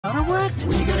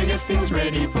get things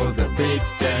ready for the big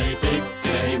day, big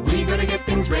day. We gotta get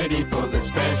things ready for the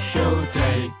special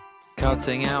day.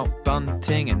 Cutting out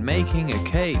bunting and making a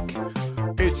cake.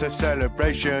 It's a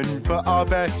celebration for our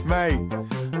best mate.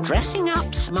 Dressing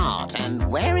up smart and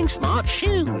wearing smart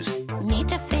shoes. Need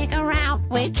to figure out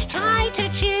which tie to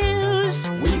choose.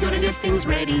 We gotta get things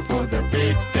ready for the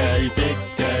big day, big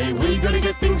day. We gotta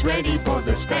get things ready for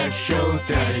the special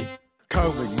day.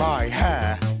 Combing my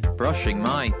hair. Brushing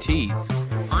my teeth.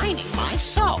 Ironing my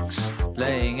socks.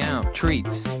 Laying out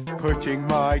treats. Putting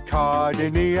my card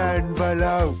in the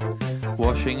envelope.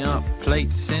 Washing up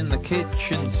plates in the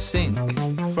kitchen sink.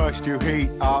 First you heat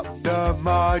up the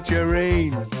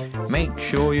margarine. Make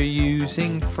sure you're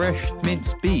using fresh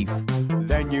minced beef.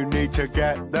 Then you need to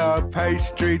get the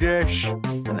pastry dish.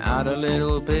 And add a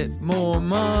little bit more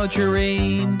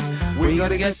margarine. We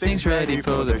gotta get things ready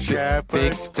for the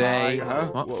big day.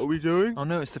 What are we doing? Oh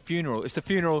no, it's the funeral. It's the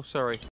funeral, sorry.